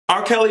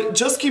R. Kelly,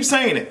 just keep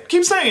saying it.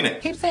 Keep saying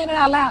it. Keep saying it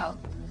out loud.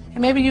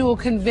 And maybe you will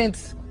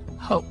convince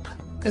Hope,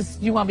 because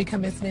you won't be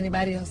convincing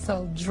anybody else,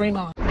 so dream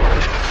on.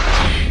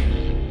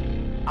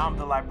 I'm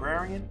the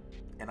librarian,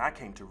 and I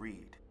came to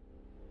read.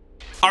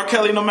 R.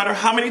 Kelly, no matter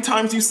how many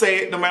times you say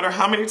it, no matter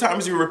how many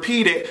times you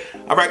repeat it,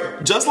 all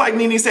right, just like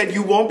Nene said,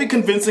 you won't be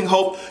convincing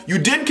Hope. You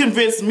did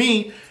convince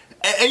me,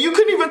 and you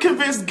couldn't even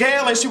convince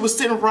Gayle, and she was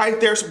sitting right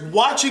there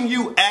watching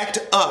you act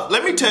up.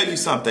 Let me tell you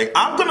something.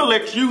 I'm gonna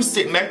let you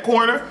sit in that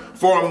corner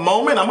for a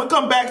moment. I'm gonna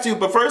come back to you,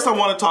 but first I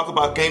wanna talk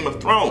about Game of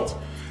Thrones.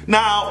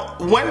 Now,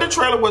 when the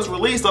trailer was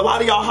released, a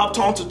lot of y'all hopped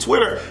onto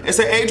Twitter and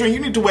said, Adrian, you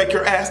need to wake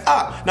your ass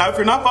up. Now, if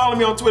you're not following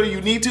me on Twitter,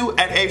 you need to,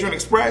 at Adrian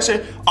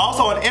Expression.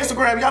 Also on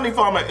Instagram, y'all need to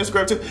follow me on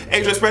Instagram too.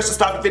 Adrian Expression,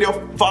 stop the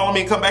video, follow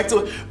me and come back to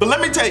it. But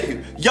let me tell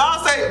you,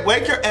 y'all say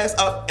wake your ass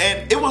up,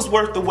 and it was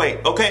worth the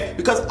wait, okay?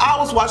 Because I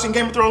was watching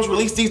Game of Thrones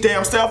release these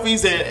damn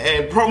selfies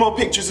and promo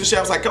pictures and shit.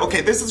 I was like, okay,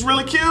 this is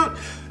really cute.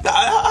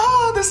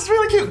 This is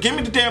really cute. Give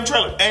me the damn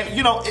trailer. And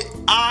you know,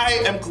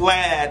 I am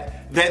glad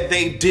that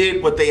they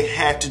did what they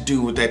had to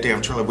do with that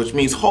damn trailer, which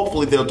means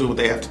hopefully they'll do what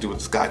they have to do with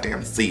this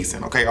goddamn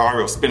season, okay?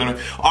 Arya's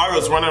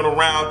running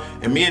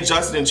around, and me and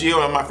Justin and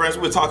Gio and my friends,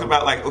 we were talking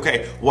about like,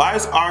 okay, why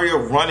is Arya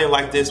running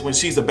like this when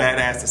she's a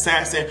badass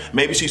assassin?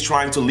 Maybe she's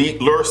trying to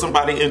lure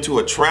somebody into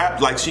a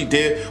trap like she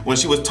did when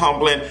she was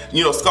tumbling.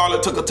 You know,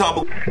 Scarlett took a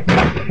tumble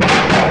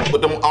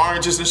with them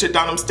oranges and shit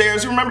down them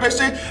stairs. You remember that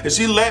shit? And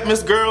she led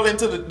Miss Girl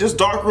into this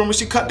dark room and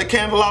she cut the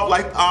candle off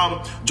like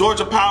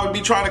Georgia Power would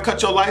be trying to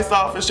cut your lights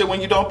off and shit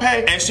when you don't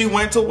pay. And she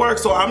went to work.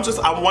 So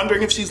I'm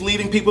wondering if she's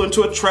leading people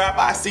into a trap.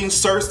 I seen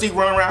Cersei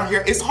run around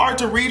here. It's hard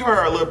to read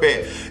her a little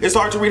bit. It's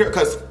hard to read her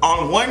because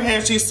on one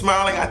hand she's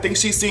smiling. I think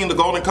she's seeing the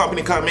Golden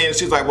Company come in and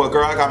she's like, well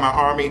girl, I got my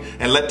army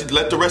and let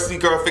the rest of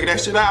these girls figure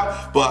that shit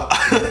out. But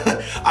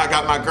I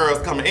got my girls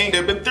coming in.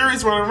 There have been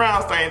theories running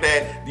around saying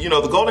that, you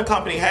know, the Golden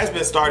Company has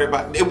been started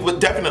by, it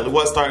definitely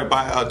was started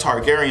by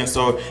Targaryen.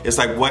 So it's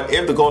like, what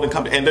if the Golden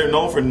Company, and they're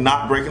known for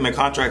not breaking their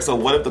contract, so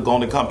what if the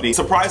Golden Company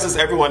surprises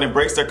everyone and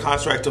breaks their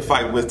contract to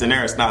fight with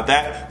Daenerys? Now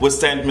that would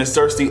send Miss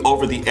Cersei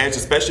over the edge,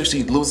 especially if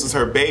she loses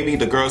her baby.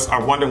 The girls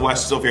are wondering why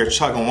she's over here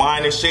chugging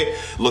wine and shit,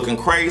 looking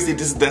crazy.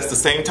 That's the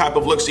same type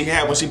of look she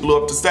had when she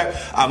blew up the set.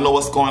 I don't know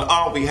what's going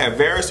on. We have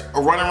Varys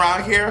running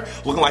around here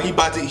looking like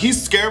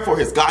he's scared for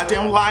his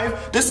goddamn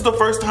life. This is the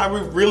first time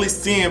we've really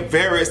seen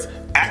Varys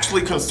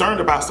actually concerned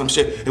about some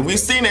shit. And we've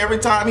seen it every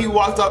time he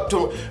walked up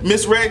to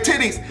Miss Red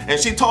Titties and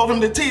she told him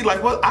the tea,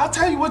 like, well, I'll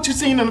tell you what you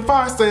seen in the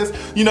fire says,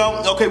 you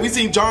know, okay, we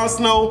seen Jon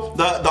Snow,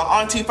 the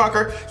auntie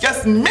fucker.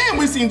 Yes, man,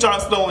 we seen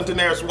Jon Snow and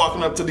Daenerys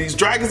walking up to these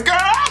dragons. Girl,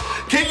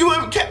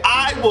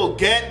 I will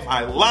get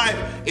my life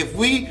if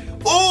we,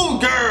 ooh,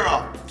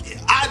 girl.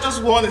 I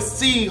just want to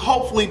see,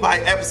 hopefully by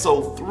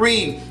episode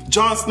 3,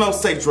 Jon Snow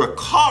say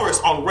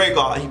Dracarys on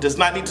Rhaegal. He does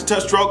not need to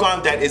touch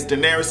Drogon. That is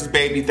Daenerys'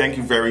 baby. Thank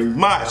you very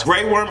much.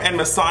 Grey Worm and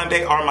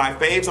Missandei are my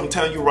faves. I'm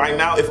telling you right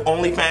now, if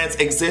OnlyFans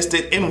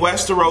existed in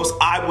Westeros,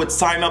 I would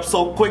sign up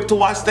so quick to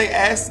watch they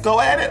ass go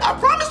at it. I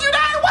promise you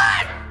that I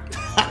would.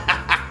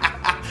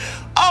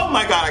 Oh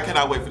my God, I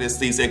cannot wait for this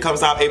season. It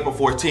comes out April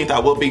 14th. I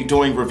will be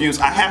doing reviews.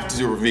 I have to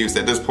do reviews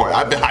at this point.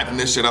 I've been hyping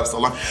this shit up so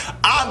long.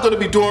 I'm gonna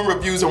be doing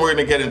reviews and we're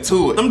gonna get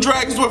into it. Them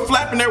dragons were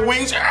flapping their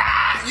wings.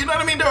 You know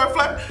what I mean? They were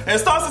flapping.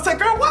 And Sansa said,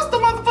 girl, what's the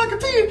motherfucking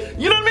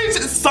tea? You know what I mean?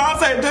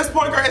 Sansa at this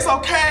point, girl, it's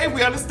okay.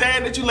 We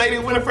understand that you Lady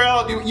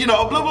Winterfell, you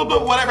know, blah, blah,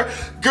 blah, whatever.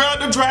 Girl,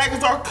 the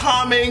dragons are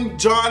coming.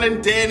 Jon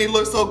and Dany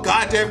look so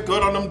goddamn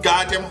good on them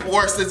goddamn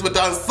horses with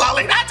the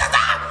Unsullied.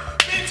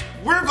 Bitch,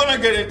 we're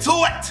gonna get into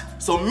it.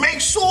 So make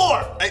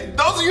sure,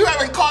 those of you who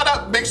haven't caught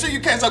up, make sure you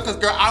catch up because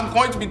girl, I'm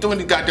going to be doing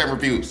these goddamn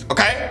reviews,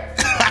 okay?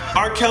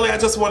 R. Kelly, I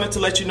just wanted to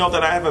let you know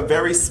that I have a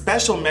very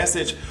special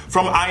message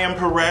from I Am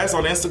Perez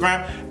on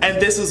Instagram,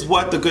 and this is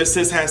what the good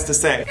sis has to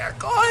say. You're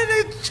going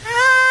to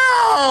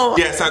jail!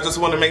 Yes, I just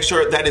want to make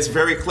sure that is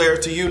very clear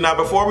to you. Now,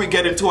 before we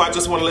get into it, I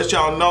just want to let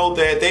y'all know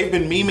that they've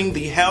been memeing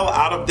the hell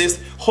out of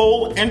this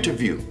whole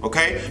interview,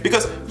 okay?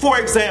 Because, for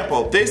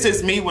example, this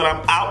is me when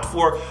I'm out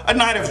for a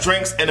night of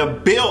drinks and a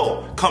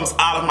bill comes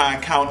out of my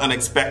account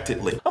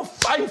unexpectedly. I'm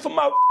fighting for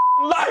my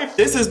life.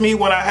 This is me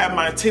when I have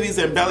my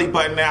titties and belly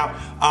button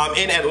out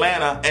in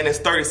Atlanta and it's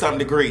 30-something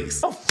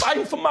degrees. I'm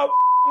fighting for my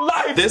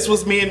life. This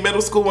was me in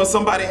middle school when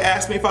somebody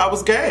asked me if I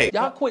was gay.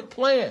 Y'all quit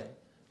playing.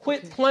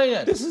 Quit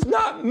playing. This is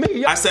not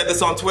me. I said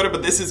this on Twitter,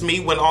 but this is me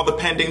when all the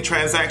pending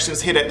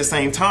transactions hit at the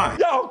same time.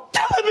 Y'all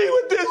killing me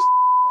with this.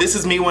 This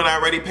is me when I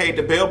already paid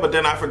the bill, but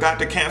then I forgot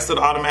to cancel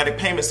the automatic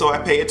payment, so I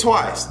pay it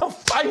twice. I'm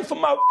fighting for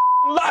my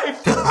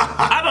life.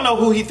 I don't know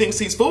who he thinks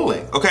he's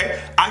fooling, okay?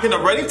 I can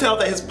already tell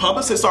that his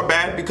publicists are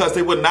bad because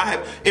they would not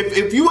have,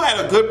 if you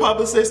had a good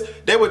publicist,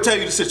 they would tell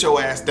you to sit your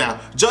ass down.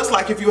 Just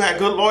like if you had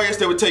good lawyers,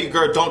 they would tell you,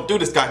 girl, don't do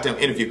this goddamn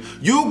interview.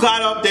 You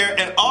got up there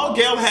and all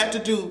Gayle had to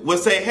do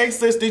was say, hey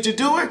sis, did you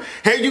do it?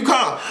 Here you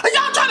come. And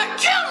y'all trying to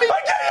kill me.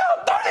 I gave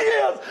y'all 30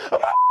 years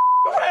of my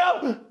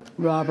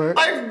Robert.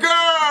 Like,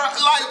 girl,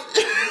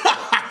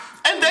 like,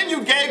 and then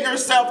you gave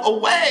yourself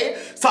away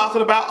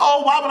talking about,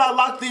 oh, why would I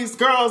lock these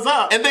girls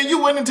up? And then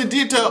you went into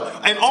detail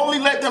and only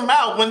let them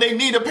out when they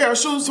need a pair of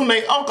shoes from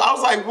their uncle. I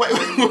was like, wait.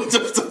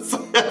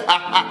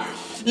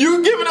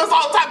 You giving us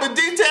all type of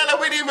detail and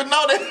we didn't even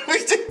know that.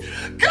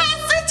 Girl,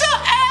 sit your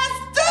ass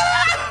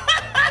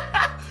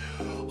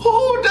down.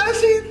 Who does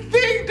he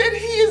think that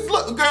he is?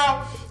 Look,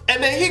 girl.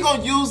 And then he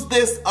gonna use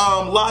this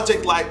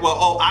logic like, well,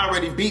 oh, I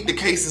already beat the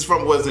cases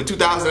from, was it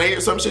 2008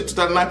 or some shit,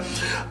 2009?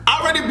 I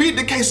already beat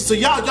the cases, so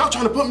y'all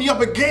trying to put me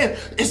up again.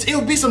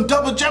 It'll be some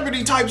double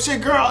jeopardy type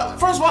shit, girl.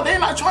 First of all, they're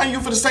not trying you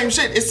for the same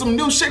shit. It's some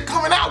new shit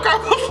coming out, girl.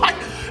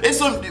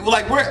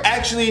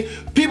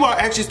 People are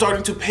actually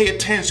starting to pay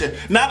attention.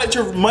 Now that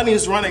your money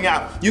is running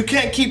out, you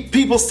can't keep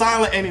people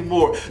silent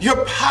anymore.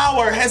 Your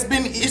power is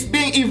being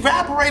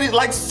evaporated,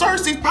 like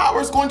Cersei's power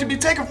is going to be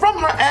taken from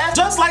her ass,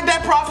 just like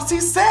that prophecy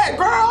said,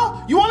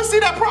 girl. You want to see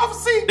that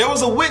prophecy? There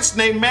was a witch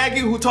named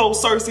Maggie who told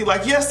Cersei,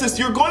 like, yes, sis,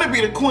 you're going to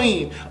be the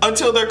queen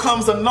until there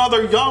comes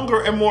another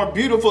younger and more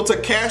beautiful to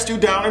cast you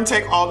down and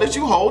take all that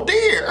you hold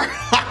dear.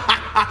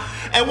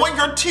 And when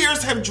your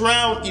tears have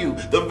drowned you,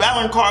 the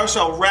Valonqar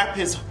shall wrap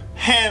his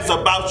hands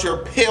about your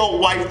pale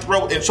white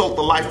throat and choke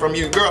the life from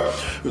you. Girl,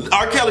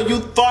 R. Kelly, you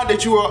thought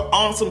that you were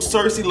on some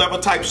Cersei level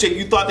type shit.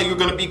 You thought that you were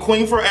gonna be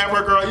queen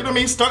forever, girl. You know what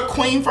I mean? Stuck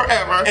queen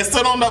forever and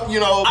sit on the, you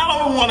know, I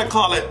don't even want to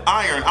call it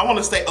iron. I want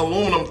to say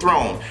aluminum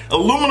throne.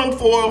 Aluminum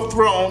foil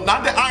throne,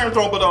 not the iron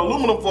throne, but the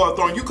aluminum foil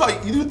throne. You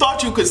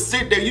thought you could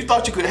sit there, you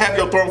thought you could have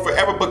your throne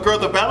forever, but girl,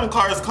 the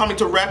Valonqar is coming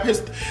to wrap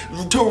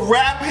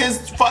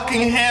his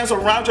fucking hands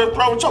around your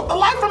throat and choke the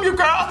life from you,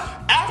 girl.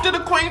 After the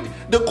queen,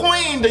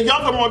 the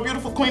younger, more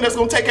beautiful queen that's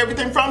gonna take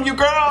everything from you,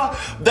 girl,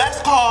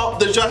 that's called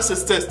the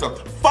justice system.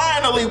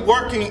 Finally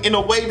working in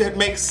a way that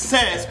makes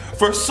sense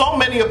for so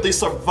many of the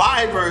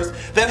survivors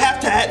that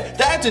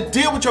had to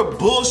deal with your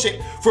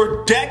bullshit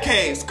for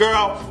decades,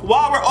 girl.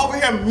 While we're over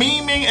here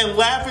memeing and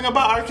laughing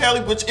about R.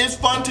 Kelly, which is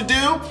fun to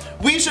do,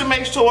 we should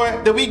make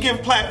sure that we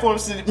give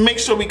platforms to make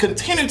sure we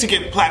continue to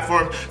give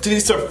platforms to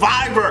these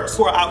survivors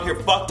who are out here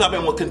fucked up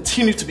and will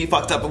continue to be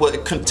fucked up and will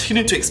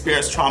continue to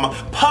experience trauma,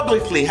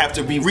 publicly have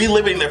to be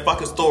reliving their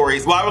fucking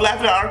stories. While we're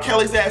laughing at R.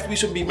 Kelly's ass, we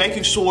should be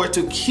making sure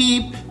to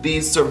keep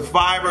these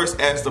survivors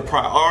as the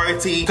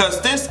priority,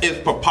 because this is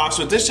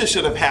preposterous. This shit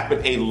should have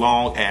happened a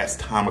long ass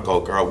time ago,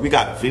 girl. We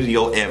got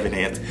video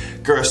evidence.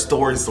 Girl,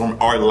 stories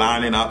are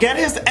lining up. Get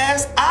his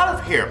ass out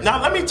of here.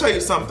 Now, let me tell you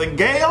something.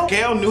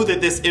 Gayle knew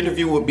that this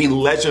interview would be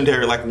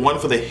legendary, like one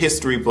for the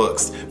history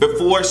books.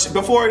 Before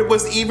it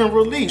was even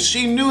released,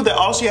 she knew that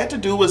all she had to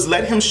do was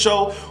let him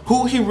show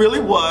who he really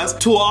was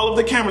to all of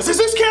the cameras. Is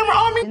this camera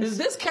on me? Is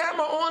this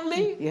camera on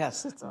me?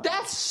 Yes, it's on.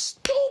 That's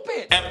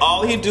stupid. And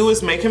all he do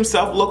is make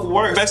himself look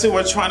worse, especially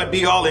when trying to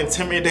be all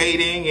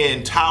intimidating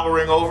and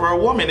towering over a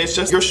woman. It's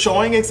just, you're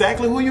showing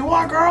exactly who you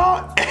are,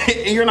 girl.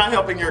 And you're not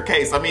helping your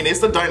case. I mean,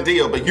 it's a done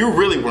deal, but you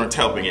really weren't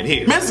helping it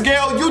here. Miss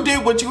Gayle, you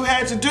did what you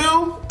had to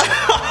do.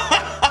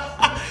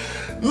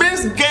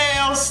 Miss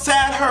Gayle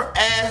sat her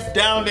ass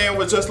down there and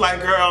was just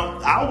like, girl,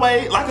 I'll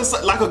wait, like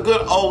a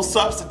good old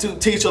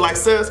substitute teacher, like,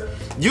 sis,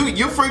 you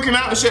freaking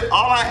out and shit.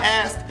 All I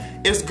asked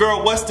is,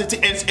 girl, what's the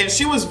and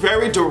she was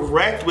very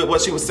direct with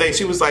what she was saying.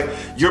 She was like,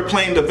 you're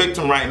playing the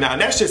victim right now.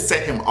 And that shit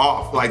set him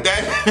off like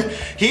that.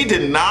 He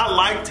did not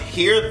like to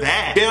hear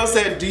that. Gayle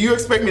said, do you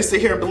expect me to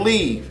sit here and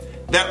believe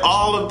that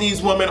all of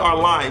these women are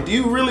lying? Do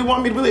you really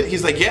want me to believe?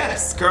 He's like,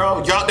 yes,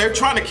 girl. Y'all, they're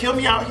trying to kill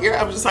me out here.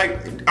 I was just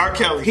like, R.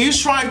 Kelly,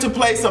 he's trying to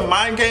play some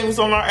mind games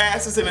on our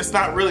asses and it's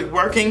not really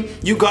working.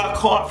 You got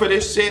caught for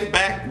this shit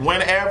back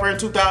whenever in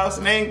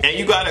 2008 and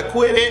you got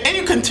acquitted. And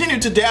you continue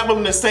to dabble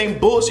in the same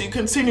bullshit. You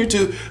continue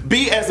to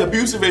be as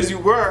abusive as you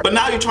were. But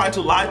now you're trying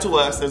to lie to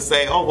us and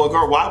say, oh, well,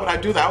 girl, why would I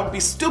do that? I would be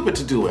stupid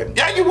to do it.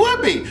 Yeah, you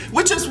would be.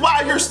 Which is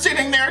why you're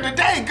sitting there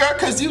today, girl,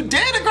 because you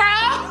did it,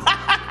 girl.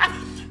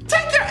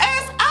 Take your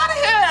ass out of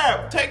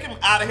here. Take him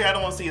out of here. I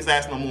don't want to see his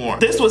ass no more.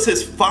 This was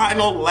his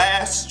final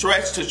last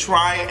stretch to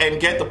try and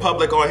get the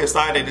public on his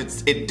side, and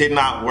it did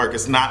not work.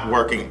 It's not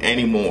working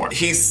anymore.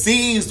 He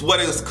sees what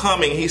is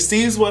coming. He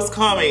sees what's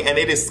coming, and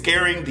it is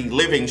scaring the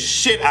living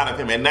shit out of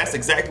him. And that's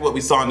exactly what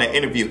we saw in that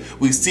interview.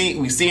 We see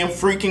him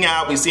freaking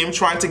out. We see him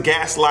trying to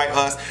gaslight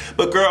us.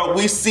 But girl,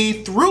 we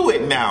see through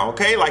it now,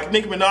 okay? Like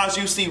Nicki Minaj,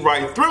 you see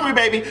right through me,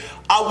 baby.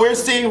 We're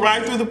seeing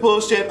right through the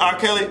bullshit. R.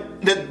 Kelly,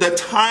 the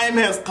time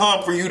has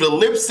come for you to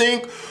lip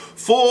sync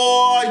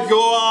for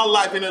your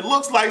life. And it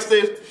looks like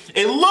this.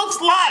 It looks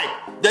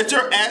like that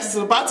your ass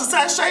is about to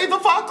sashay the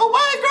fuck away,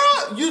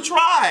 girl. You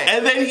tried.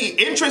 And then he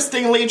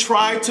interestingly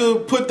tried to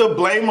put the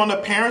blame on the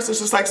parents. It's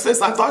just like,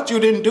 sis, I thought you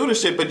didn't do the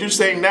shit, but you're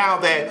saying now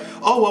that,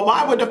 oh, well,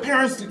 why would the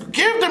parents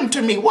give them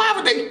to me? Why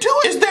would they do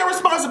it? It's their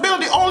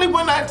responsibility. Only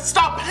when I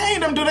stop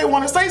paying them do they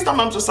want to say something.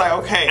 I'm just like,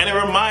 okay. And it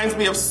reminds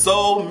me of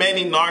so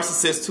many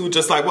narcissists who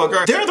just like, well,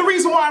 girl, they're the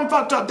reason why I'm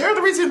fucked up. They're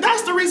the reason,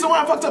 that's the reason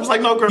why I'm fucked up. It's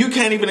like, no, girl, you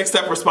can't even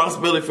accept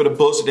responsibility for the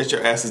bullshit that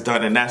your ass has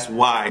done. And that's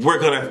why we're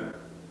gonna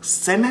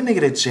send that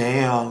nigga to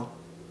jail.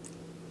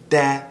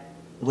 That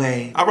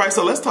way. All right,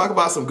 so let's talk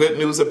about some good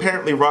news.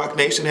 Apparently, Roc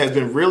Nation has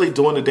been really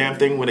doing the damn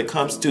thing when it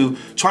comes to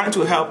trying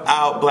to help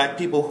out black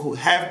people who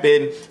have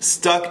been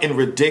stuck in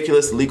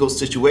ridiculous legal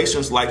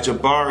situations, like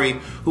Jabari,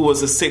 who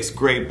was a 6th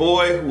grade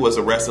boy who was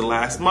arrested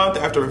last month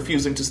after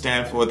refusing to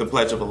stand for the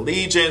Pledge of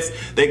Allegiance.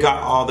 They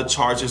got all the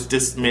charges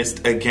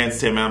dismissed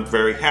against him, and I'm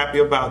very happy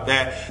about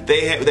that.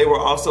 They were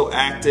also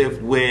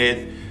active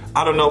with,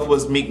 I don't know if it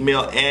was Meek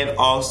Mill and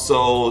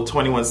also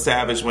 21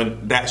 Savage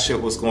when that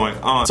shit was going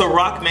on. So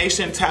Roc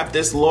Nation tapped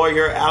this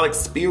lawyer, Alex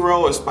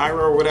Spiro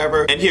or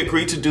whatever, and he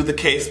agreed to do the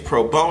case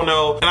pro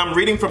bono. And I'm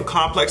reading from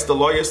Complex. The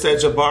lawyer said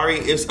Jabari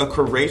is a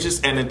courageous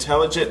and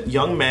intelligent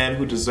young man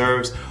who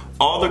deserves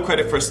all the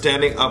credit for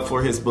standing up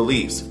for his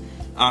beliefs.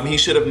 He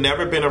should have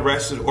never been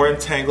arrested or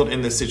entangled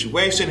in this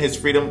situation. His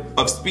freedom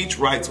of speech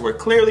rights were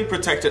clearly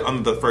protected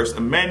under the First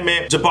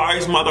Amendment.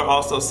 Jabari's mother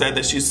also said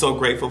that she's so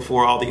grateful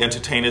for all the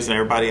entertainers and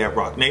everybody at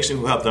Roc Nation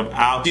who helped them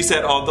out. She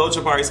said, although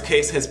Jabari's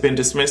case has been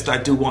dismissed, I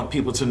do want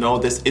people to know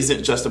this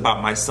isn't just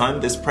about my son.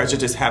 This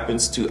prejudice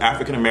happens to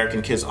African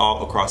American kids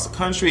all across the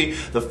country.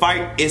 The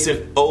fight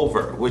isn't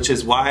over, which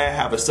is why I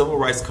have a civil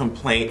rights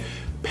complaint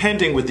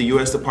pending with the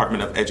U.S.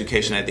 Department of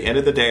Education. At the end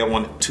of the day, I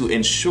want to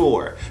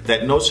ensure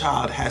that no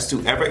child has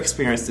to ever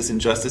experience this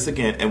injustice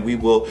again, and we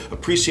will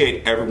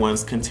appreciate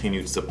everyone's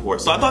continued support.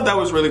 So I thought that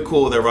was really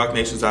cool that Roc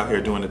Nation's out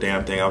here doing the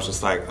damn thing. I was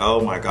just like, oh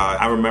my God.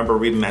 I remember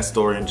reading that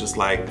story and just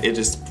like, it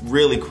just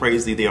really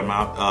crazy the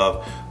amount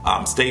of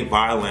state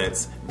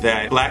violence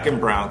that black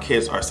and brown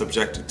kids are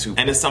subjected to,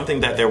 and it's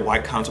something that their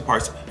white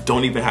counterparts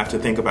don't even have to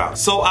think about.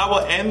 So I will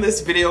end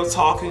this video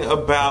talking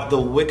about the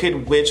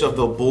Wicked Witch of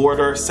the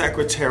Border,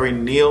 Secretary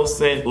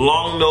Nielsen,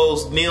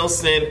 Long-Nosed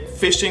Nielsen,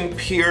 Fishing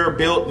Pier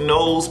Built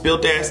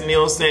Ass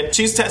Nielsen.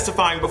 She's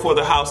testifying before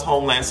the House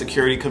Homeland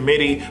Security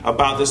Committee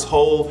about this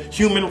whole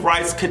human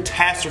rights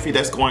catastrophe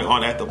that's going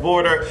on at the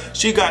border.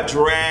 She got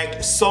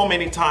dragged so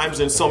many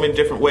times in so many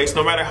different ways.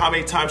 No matter how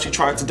many times she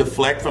tried to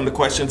deflect from the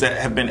questions that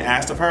have been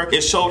asked of her,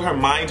 it showed her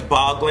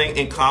mind-boggling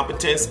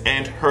incompetence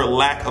and her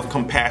lack of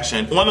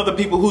compassion. One of the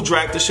people who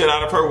dragged the shit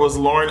out of her was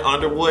Lauren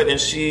Underwood, and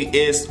she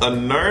is a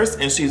nurse,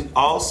 and she's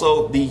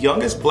also the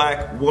youngest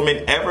black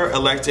woman ever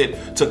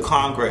elected to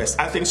Congress.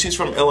 I think she's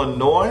from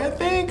Illinois, I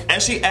think.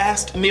 And she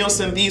asked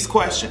Nielsen these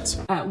questions.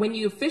 When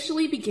you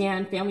officially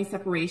began family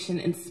separation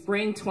in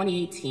spring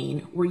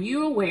 2018, were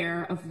you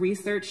aware of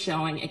research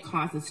showing it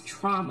causes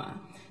trauma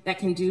that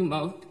can do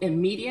both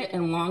immediate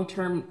and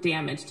long-term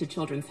damage to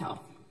children's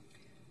health?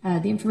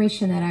 The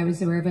information that I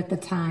was aware of at the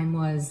time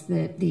was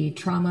that the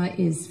trauma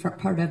is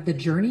part of the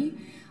journey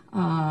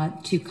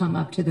to come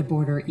up to the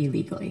border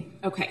illegally.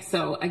 Okay,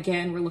 so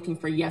again, we're looking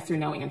for yes or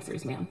no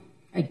answers, ma'am.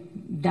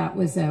 That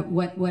was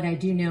what I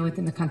do know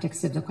within the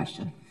context of the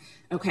question.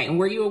 Okay, and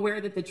were you aware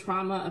that the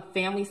trauma of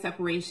family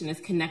separation is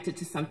connected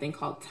to something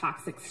called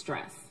toxic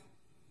stress?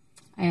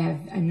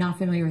 I'm not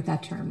familiar with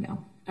that term,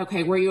 no.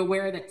 Okay, were you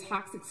aware that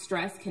toxic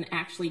stress can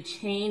actually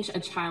change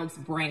a child's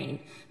brain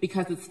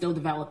because it's still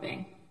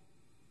developing?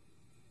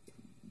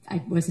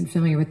 I wasn't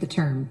familiar with the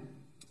term.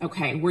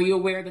 Okay, were you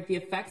aware that the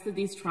effects of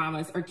these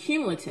traumas are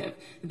cumulative,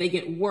 that they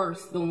get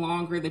worse the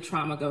longer the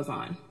trauma goes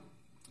on?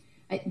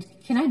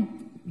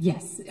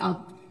 Yes,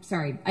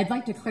 sorry, I'd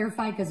like to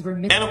clarify because we're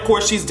missing. And of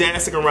course, she's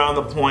dancing around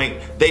the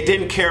point. They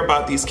didn't care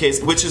about these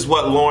kids, which is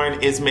what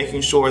Lauren is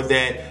making sure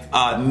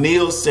that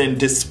Nielsen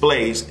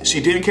displays.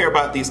 She didn't care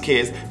about these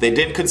kids. They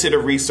didn't consider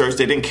research.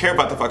 They didn't care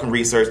about the fucking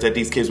research that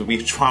these kids would be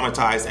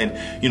traumatized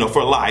and, you know,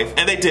 for life.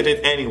 And they did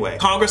it anyway.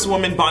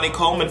 Congresswoman Bonnie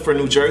Coleman for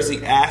New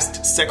Jersey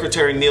asked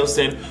Secretary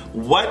Nielsen,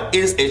 what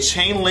is a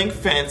chain link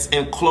fence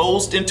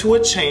enclosed into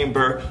a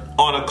chamber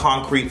on a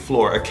concrete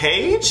floor? A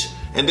cage?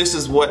 And this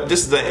is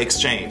the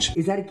exchange.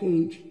 Is that a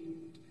cage?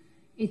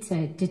 It's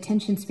a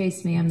detention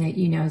space, ma'am, that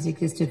you know has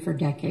existed for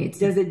decades.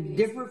 Does it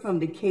differ from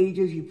the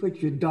cages you put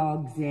your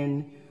dogs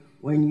in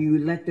when you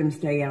let them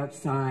stay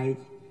outside?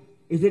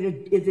 Is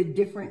it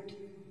different?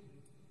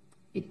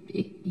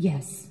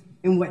 Yes.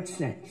 In what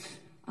sense?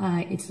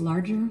 It's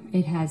larger.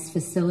 It has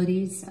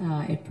facilities.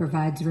 It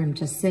provides room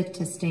to sit,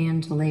 to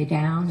stand, to lay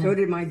down. So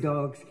did my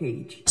dog's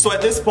cage. So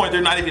at this point,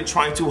 they're not even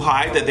trying to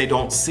hide that they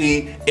don't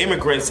see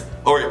immigrants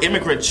or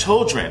immigrant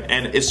children.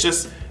 And it's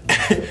just,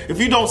 if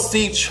you don't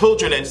see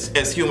children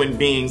as human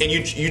beings and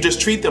you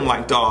just treat them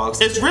like dogs,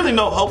 it's really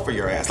no hope for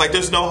your ass. Like,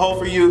 there's no hope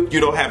for you. You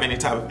don't have any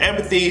type of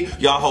empathy.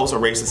 Y'all hoes are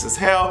racist as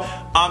hell.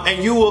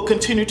 And you will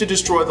continue to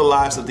destroy the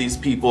lives of these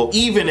people,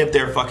 even if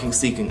they're fucking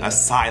seeking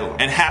asylum.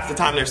 And half the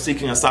time they're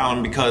seeking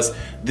asylum because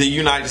the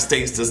United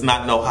States does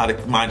not know how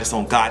to mind its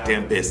own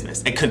goddamn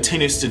business and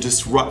continues to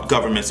disrupt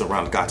governments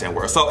around the goddamn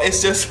world. So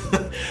it's just,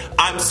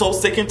 I'm so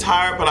sick and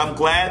tired, but I'm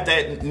glad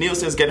that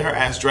Nielsen's getting her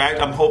ass dragged.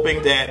 I'm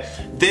hoping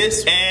that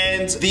this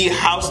and the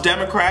House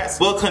Democrats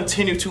will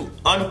continue to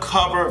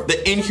uncover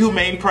the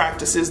inhumane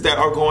practices that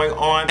are going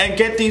on and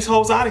get these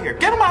hoes out of here.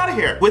 Get them out of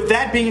here. With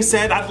that being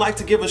said, I'd like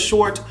to give a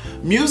short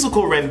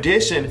musical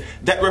rendition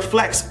that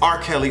reflects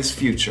R. Kelly's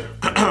future.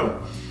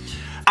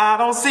 I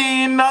don't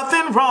see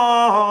nothing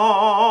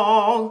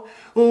wrong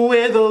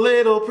with a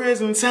little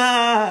prison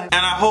time.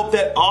 And I hope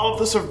that all of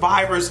the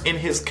survivors in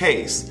his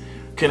case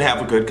can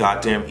have a good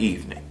goddamn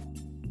evening.